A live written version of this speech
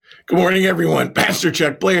Good morning, everyone. Pastor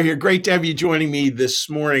Chuck Blair here. Great to have you joining me this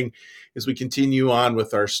morning as we continue on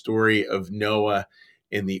with our story of Noah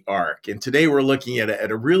and the ark. And today we're looking at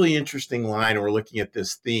a really interesting line, and we're looking at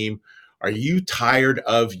this theme. Are you tired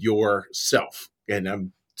of yourself? And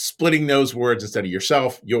I'm splitting those words instead of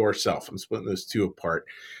yourself. I'm splitting those two apart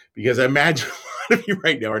because I imagine a lot of you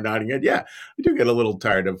right now are nodding head. Yeah, I do get a little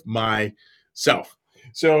tired of myself.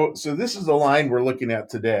 So this is the line we're looking at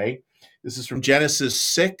today. This is from Genesis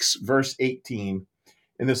 6, verse 18.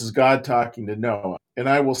 And this is God talking to Noah. And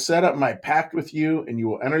I will set up my pact with you, and you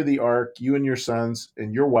will enter the ark, you and your sons,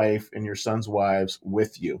 and your wife, and your sons' wives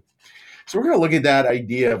with you. So we're going to look at that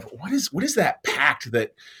idea of what is that pact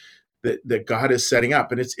that God is setting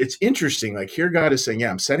up. And it's interesting. Like here, God is saying,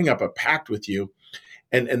 yeah, I'm setting up a pact with you.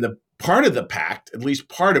 And the part of the pact, at least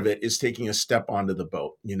part of it, is taking a step onto the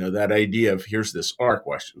boat. You know, that idea of here's this ark,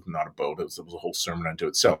 well, not a boat, it was a whole sermon unto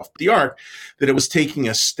itself. The ark, that it was taking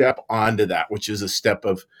a step onto that, which is a step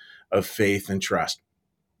of faith and trust.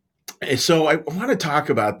 And so I want to talk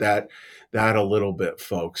about that a little bit,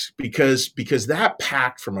 folks, because that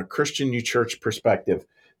pact from a Christian New Church perspective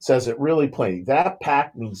says it really plain. That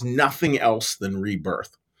pact means nothing else than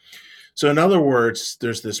rebirth. So in other words,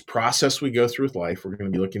 there's this process we go through with life. We're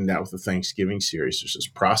going to be looking at that with the Thanksgiving series. There's this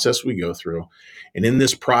process we go through. And in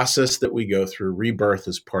this process that we go through, rebirth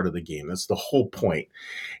is part of the game. That's the whole point.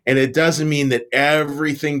 And it doesn't mean that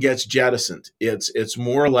everything gets jettisoned. It's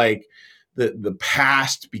more like the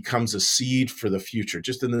past becomes a seed for the future,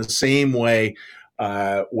 just in the same way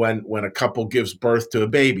when a couple gives birth to a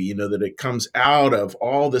baby, you know, that it comes out of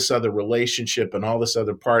all this other relationship and all this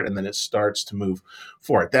other part, and then it starts to move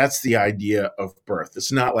forward. That's the idea of birth.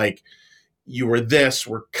 It's not like you were this,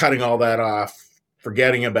 we're cutting all that off,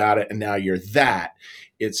 forgetting about it, and now you're that.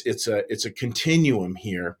 It's a continuum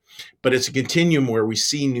here, but it's a continuum where we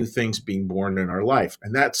see new things being born in our life,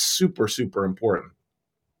 and that's super, super important.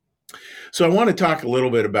 So I want to talk a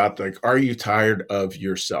little bit about, like, are you tired of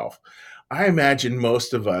yourself? I imagine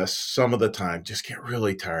most of us, some of the time, just get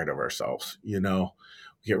really tired of ourselves. You know,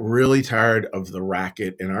 we get really tired of the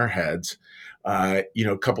racket in our heads. A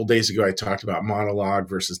couple days ago, I talked about monologue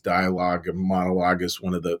versus dialogue. And monologue is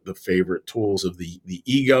one of the favorite tools of the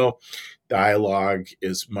ego. Dialogue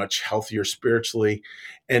is much healthier spiritually.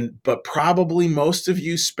 But probably most of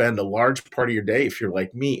you spend a large part of your day, if you're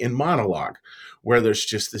like me, in monologue, where there's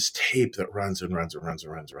just this tape that runs and runs and runs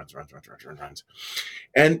and runs and runs and runs and runs and runs.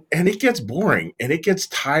 And it gets boring, and it gets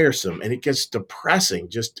tiresome, and it gets depressing.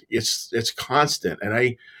 Just it's constant. And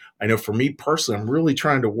I know for me personally, I'm really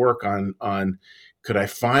trying to work on could I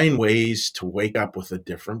find ways to wake up with a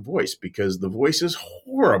different voice, because the voice is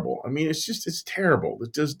horrible. I mean, it's terrible.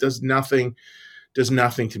 It does nothing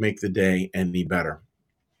to make the day any better.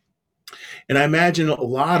 And I imagine a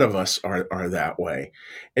lot of us are that way.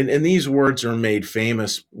 And these words are made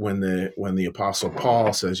famous when the Apostle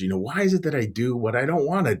Paul says, why is it that I do what I don't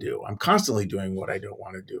want to do? I'm constantly doing what I don't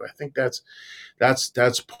want to do. I think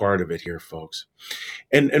that's part of it here, folks.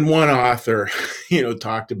 And one author,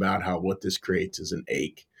 talked about how what this creates is an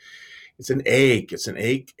ache. It's an ache. It's an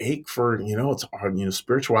ache for, it's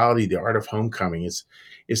spirituality, the art of homecoming.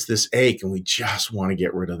 It's this ache, and we just want to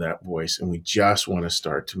get rid of that voice, and we just want to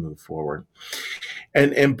start to move forward.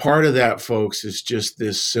 And part of that, folks, is just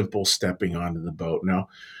this simple stepping onto the boat. Now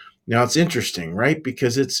it's interesting, right?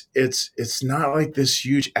 Because it's not like this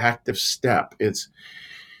huge active step.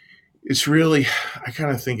 It's really, I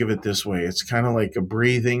kind of think of it this way. It's kind of like a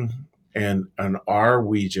breathing. And are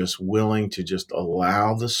we just willing to just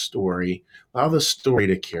allow the story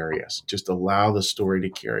to carry us? Just allow the story to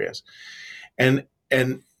carry us. And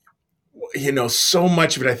so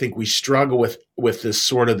much of it, I think we struggle with this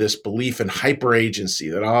sort of this belief in hyper agency,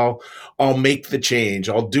 that I'll make the change,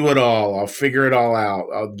 I'll do it all, I'll figure it all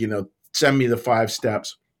out. Send me the 5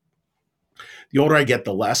 steps. The older I get,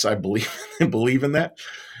 the less I believe in that.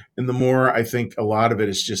 And the more, I think a lot of it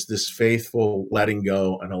is just this faithful letting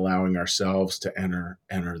go and allowing ourselves to enter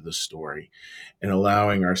the story, and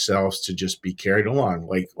allowing ourselves to just be carried along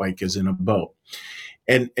like as in a boat.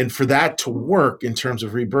 And for that to work in terms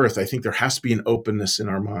of rebirth, I think there has to be an openness in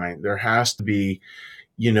our mind. There has to be,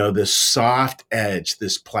 this soft edge,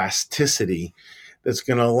 this plasticity that's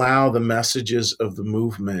going to allow the messages of the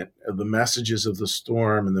movement, the messages of the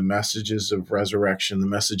storm, and the messages of resurrection, the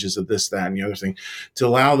messages of this, that, and the other thing, to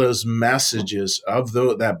allow those messages of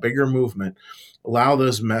that bigger movement, allow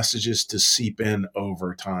those messages to seep in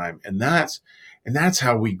over time. And that's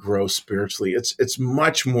how we grow spiritually. It's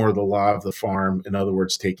much more the law of the farm, in other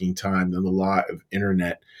words, taking time, than the law of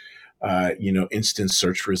internet instant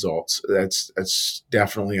search results. That's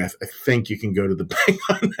definitely, I think you can go to the bank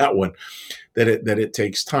on that one, that it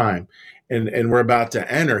takes time. And we're about to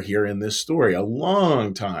enter here in this story a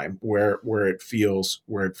long time where it feels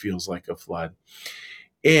like a flood.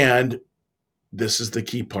 And this is the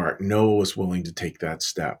key part. Noah was willing to take that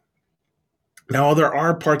step. Now, there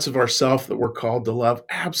are parts of ourself that we're called to love.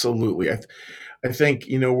 Absolutely. I think,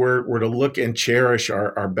 we're to look and cherish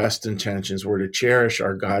our best intentions. We're to cherish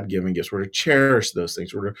our God-given gifts. We're to cherish those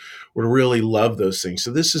things. We're to really love those things.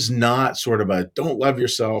 So this is not sort of a don't love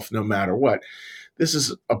yourself no matter what. This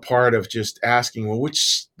is a part of just asking, well,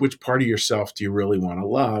 which part of yourself do you really want to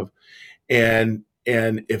love? And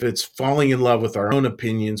if it's falling in love with our own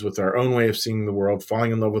opinions, with our own way of seeing the world,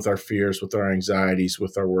 falling in love with our fears, with our anxieties,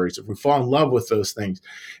 with our worries, if we fall in love with those things,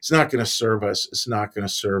 it's not going to serve us. It's not going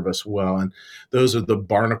to serve us well. And those are the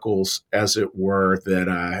barnacles, as it were,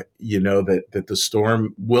 that the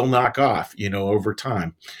storm will knock off, over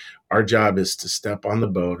time. Our job is to step on the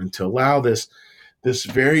boat and to allow this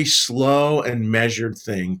very slow and measured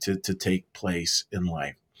thing to take place in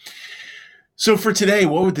life. So for today,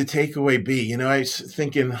 what would the takeaway be? I was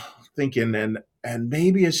thinking, and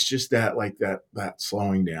maybe it's just that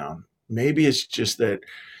slowing down. Maybe it's just that,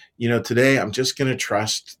 today I'm just going to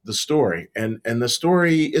trust the story, and the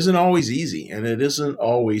story isn't always easy, and it isn't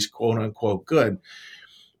always quote unquote good,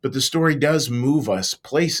 but the story does move us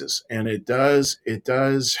places, and it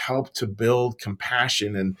does help to build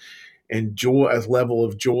compassion and joy, a level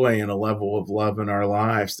of joy and a level of love in our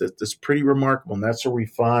lives that's pretty remarkable, and that's where we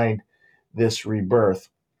find this rebirth.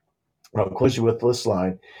 I'll close you with this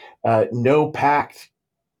line. No pact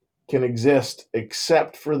can exist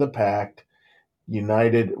except for the pact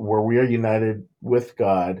united, where we are united with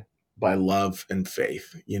God by love and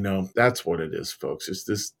faith. That's what it is, folks.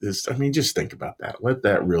 It's this. I mean, just think about that. Let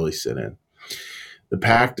that really sit in. The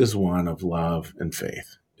pact is one of love and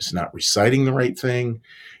faith. It's not reciting the right thing.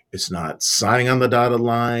 It's not signing on the dotted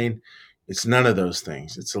line. It's none of those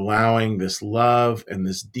things. It's allowing this love and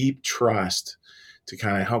this deep trust to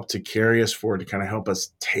kind of help to carry us forward, to kind of help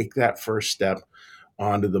us take that first step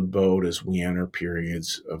onto the boat as we enter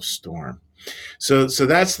periods of storm. So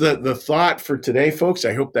that's the thought for today, folks.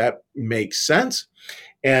 I hope that makes sense.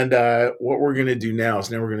 And what we're going to do now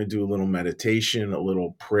is we're going to do a little meditation, a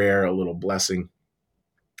little prayer, a little blessing.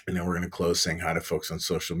 And then we're going to close saying hi to folks on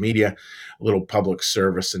social media, a little public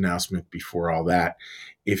service announcement before all that.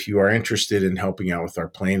 If you are interested in helping out with our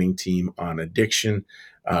planning team on addiction,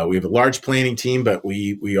 we have a large planning team, but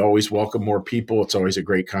we always welcome more people. It's always a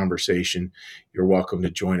great conversation. You're welcome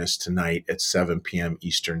to join us tonight at 7 p.m.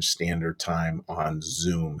 Eastern Standard Time on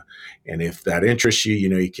Zoom. And if that interests you,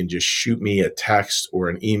 you can just shoot me a text or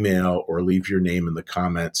an email or leave your name in the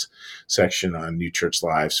comments section on New Church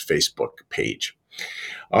Live's Facebook page.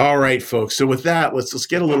 All right, folks. So with that, let's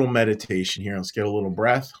get a little meditation here. Let's get a little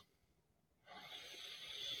breath.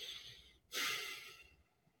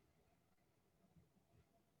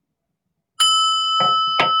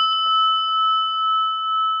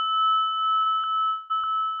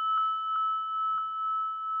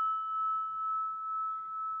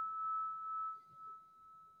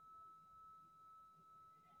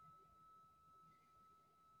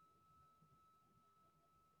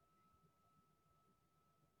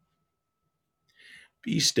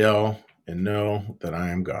 Be still and know that I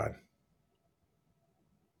am God.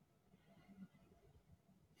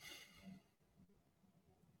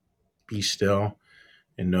 Be still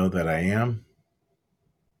and know that I am.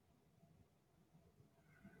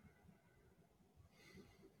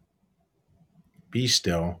 Be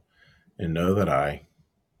still and know that I.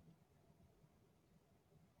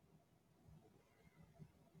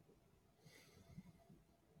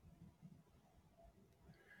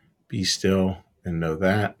 Be still and know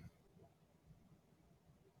that.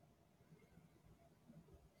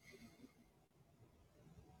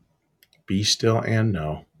 Be still and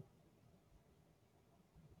know.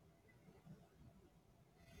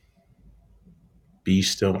 Be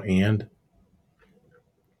still and.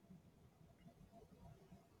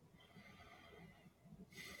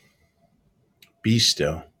 Be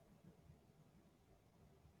still.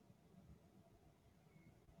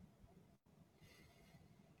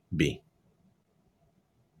 Be.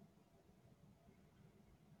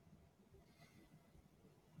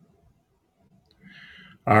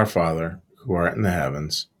 Our Father, who art in the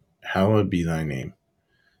heavens, hallowed be thy name.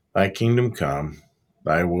 Thy kingdom come,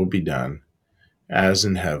 thy will be done, as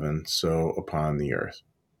in heaven, so upon the earth.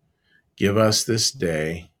 Give us this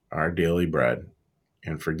day our daily bread,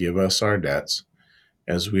 and forgive us our debts,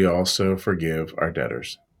 as we also forgive our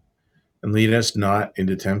debtors. And lead us not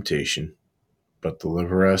into temptation, but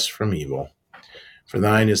deliver us from evil. For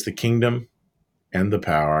thine is the kingdom and the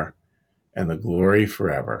power and the glory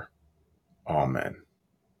forever. Amen.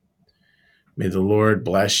 May the Lord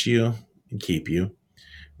bless you and keep you.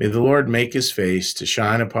 May the Lord make his face to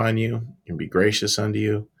shine upon you and be gracious unto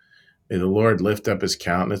you. May the Lord lift up his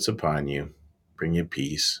countenance upon you, bring you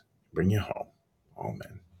peace, bring you home.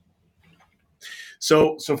 Amen.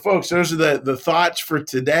 So folks, those are the thoughts for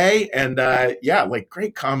today. And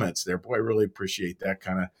great comments there. Boy, I really appreciate that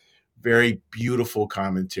kind of very beautiful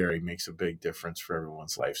commentary. Makes a big difference for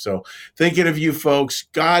everyone's life. So thinking of you folks,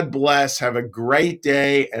 God bless. Have a great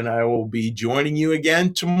day. And I will be joining you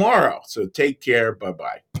again tomorrow. So take care.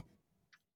 Bye-bye.